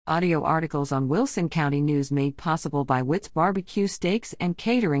Audio articles on Wilson County News made possible by Witt's Barbecue Steaks and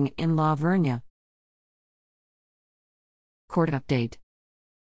Catering in La Vernia. Court update.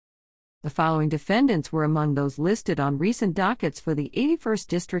 The following defendants were among those listed on recent dockets for the 81st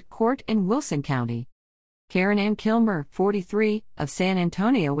District Court in Wilson County. Karen Ann Kilmer, 43, of San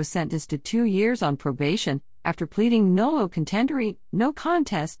Antonio was sentenced to 2 years on probation after pleading nolo contendere, no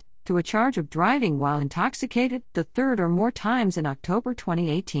contest, to a charge of driving while intoxicated the third or more times in October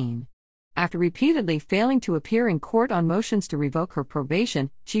 2018. After repeatedly failing to appear in court on motions to revoke her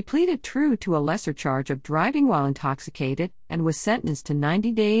probation, she pleaded true to a lesser charge of driving while intoxicated and was sentenced to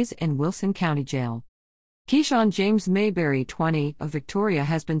 90 days in Wilson County Jail. Keyshawn James Mayberry, 20, of Victoria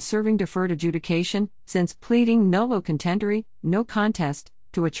has been serving deferred adjudication since pleading nolo contendere, no contest,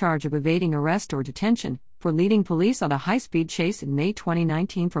 to a charge of evading arrest or detention for leading police on a high-speed chase in May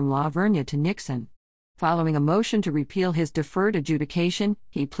 2019 from La Vernia to Nixon. Following a motion to repeal his deferred adjudication,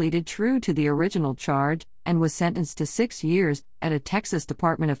 he pleaded true to the original charge and was sentenced to 6 years at a Texas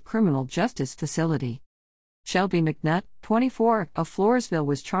Department of Criminal Justice facility. Shelby McNutt, 24, of Floresville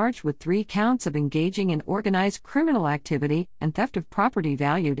was charged with 3 counts of engaging in organized criminal activity and theft of property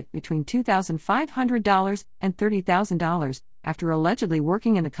valued between $2,500 and $30,000, after allegedly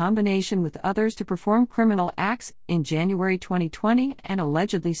working in a combination with others to perform criminal acts in January 2020 and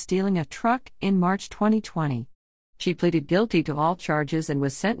allegedly stealing a truck in March 2020. She pleaded guilty to all charges and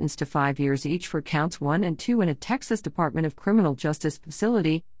was sentenced to 5 years each for counts 1 and 2 in a Texas Department of Criminal Justice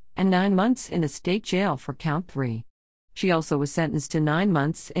facility and 9 months in a state jail for count 3. She also was sentenced to 9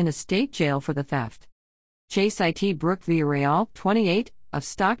 months in a state jail for the theft. Chase It Brooke Villarreal, 28, of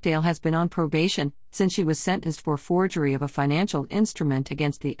Stockdale has been on probation since she was sentenced for forgery of a financial instrument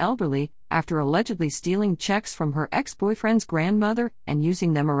against the elderly after allegedly stealing checks from her ex-boyfriend's grandmother and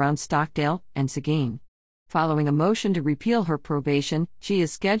using them around Stockdale and Seguin. Following a motion to repeal her probation, she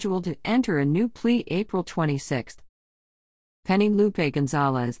is scheduled to enter a new plea April 26. Penny Lupe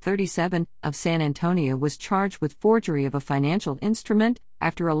Gonzalez, 37, of San Antonio was charged with forgery of a financial instrument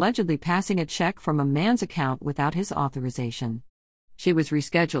after allegedly passing a check from a man's account without his authorization. She was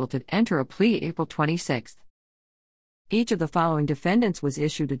rescheduled to enter a plea April 26. Each of the following defendants was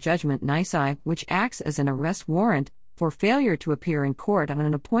issued a judgment nisi, which acts as an arrest warrant, for failure to appear in court on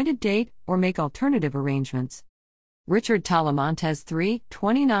an appointed date or make alternative arrangements. Richard Talamontes, 3,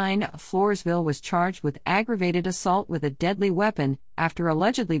 29, of Floresville was charged with aggravated assault with a deadly weapon after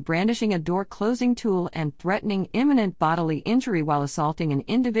allegedly brandishing a door-closing tool and threatening imminent bodily injury while assaulting an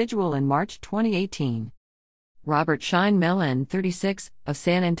individual in March 2018. Robert Shine Mellon, 36, of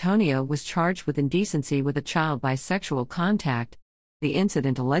San Antonio was charged with indecency with a child by sexual contact. The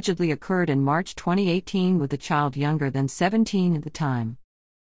incident allegedly occurred in March 2018 with a child younger than 17 at the time.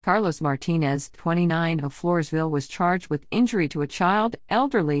 Carlos Martinez, 29, of Floresville was charged with injury to a child,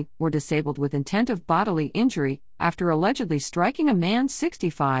 elderly, or disabled with intent of bodily injury, after allegedly striking a man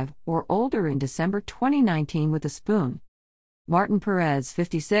 65 or older in December 2019 with a spoon. Martin Perez,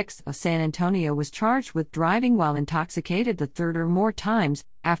 56, of San Antonio was charged with driving while intoxicated the third or more times,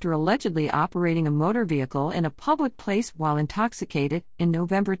 after allegedly operating a motor vehicle in a public place while intoxicated in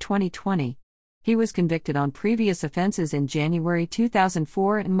November 2020. He was convicted on previous offenses in January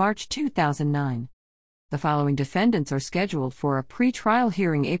 2004 and March 2009. The following defendants are scheduled for a pre-trial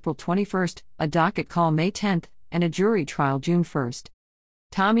hearing April 21, a docket call May 10, and a jury trial June 1.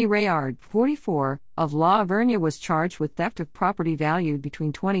 Tommy Rayard, 44, of La Vernia was charged with theft of property valued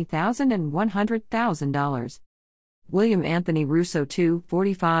between $20,000 and $100,000. William Anthony Russo, 2,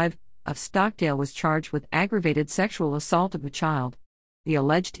 45, of Stockdale was charged with aggravated sexual assault of a child. The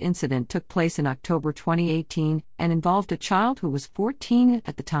alleged incident took place in October 2018 and involved a child who was 14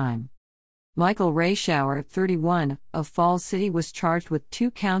 at the time. Michael Ray Shower, 31, of Falls City was charged with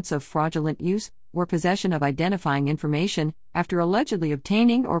 2 counts of fraudulent use or possession of identifying information after allegedly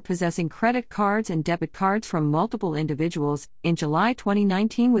obtaining or possessing credit cards and debit cards from multiple individuals in July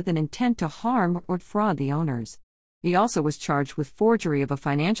 2019 with an intent to harm or defraud the owners. He also was charged with forgery of a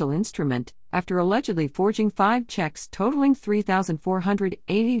financial instrument after allegedly forging 5 checks totaling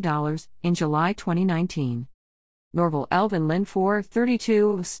 $3,480 in July 2019. Norval Elvin Lynn, 4, 32,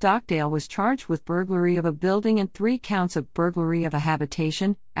 of Stockdale was charged with burglary of a building and 3 counts of burglary of a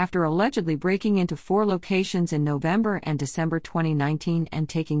habitation after allegedly breaking into 4 locations in November and December 2019 and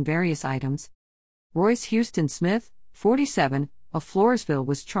taking various items. Royce Houston Smith, 47, of Floresville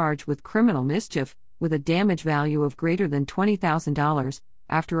was charged with criminal mischief with a damage value of greater than $20,000,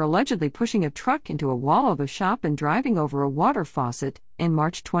 after allegedly pushing a truck into a wall of a shop and driving over a water faucet in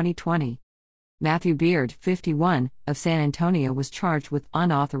March 2020. Matthew Beard, 51, of San Antonio was charged with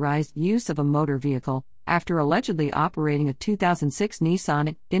unauthorized use of a motor vehicle after allegedly operating a 2006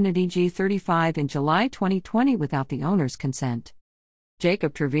 Nissan Infiniti G35 in July 2020 without the owner's consent.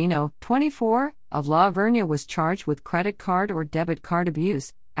 Jacob Trevino, 24, of La Vernia was charged with credit card or debit card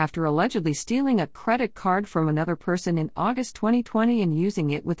abuse after allegedly stealing a credit card from another person in August 2020 and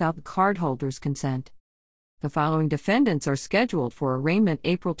using it without the cardholder's consent. The following defendants are scheduled for arraignment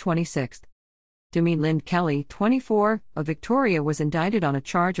April 26. Demi Lynn Kelly, 24, of Victoria was indicted on a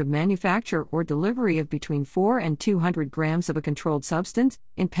charge of manufacture or delivery of between 4 and 200 grams of a controlled substance,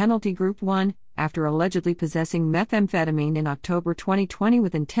 in Penalty Group 1, after allegedly possessing methamphetamine in October 2020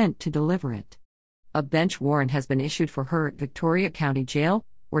 with intent to deliver it. A bench warrant has been issued for her at Victoria County Jail,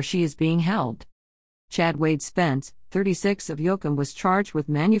 where she is being held. Chad Wade Spence, 36, of Yoakum was charged with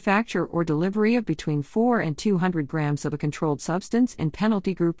manufacture or delivery of between 4 and 200 grams of a controlled substance in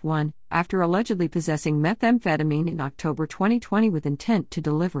Penalty Group 1, after allegedly possessing methamphetamine in October 2020 with intent to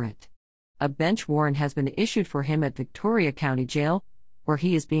deliver it. A bench warrant has been issued for him at Victoria County Jail, where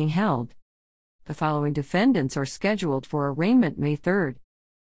he is being held. The following defendants are scheduled for arraignment May 3.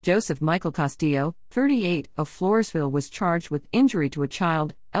 Joseph Michael Castillo, 38, of Floresville was charged with injury to a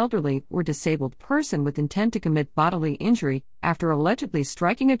child, elderly, or disabled person with intent to commit bodily injury after allegedly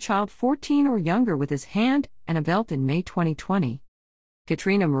striking a child 14 or younger with his hand and a belt in May 2020.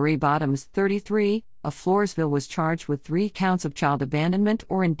 Katrina Marie Bottoms, 33, of Floresville was charged with 3 counts of child abandonment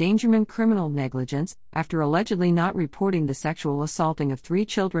or endangerment criminal negligence after allegedly not reporting the sexual assaulting of 3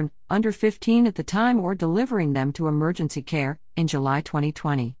 children under 15 at the time or delivering them to emergency care in July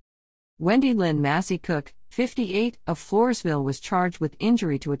 2020. Wendy Lynn Massey Cook, 58, of Floresville was charged with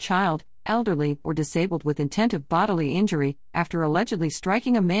injury to a child, elderly, or disabled with intent of bodily injury after allegedly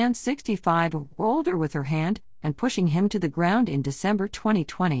striking a man 65 or older with her hand and pushing him to the ground in December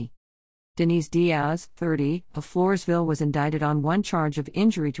 2020. Denise Diaz, 30, of Floresville was indicted on 1 charge of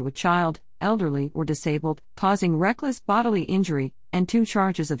injury to a child, elderly, or disabled, causing reckless bodily injury, and 2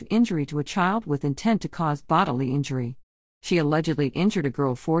 charges of injury to a child with intent to cause bodily injury. She allegedly injured a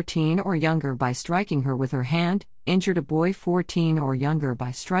girl 14 or younger by striking her with her hand, injured a boy 14 or younger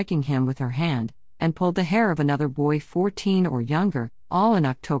by striking him with her hand, and pulled the hair of another boy 14 or younger, all in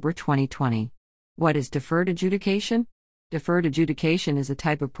October 2020. What is deferred adjudication? Deferred adjudication is a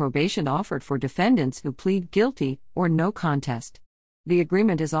type of probation offered for defendants who plead guilty or no contest. The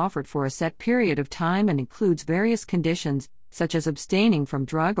agreement is offered for a set period of time and includes various conditions, such as abstaining from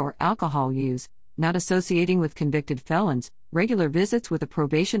drug or alcohol use, not associating with convicted felons, regular visits with a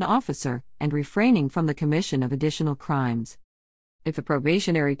probation officer, and refraining from the commission of additional crimes. If the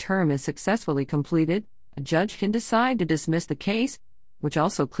probationary term is successfully completed, a judge can decide to dismiss the case, which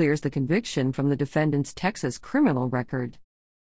also clears the conviction from the defendant's Texas criminal record.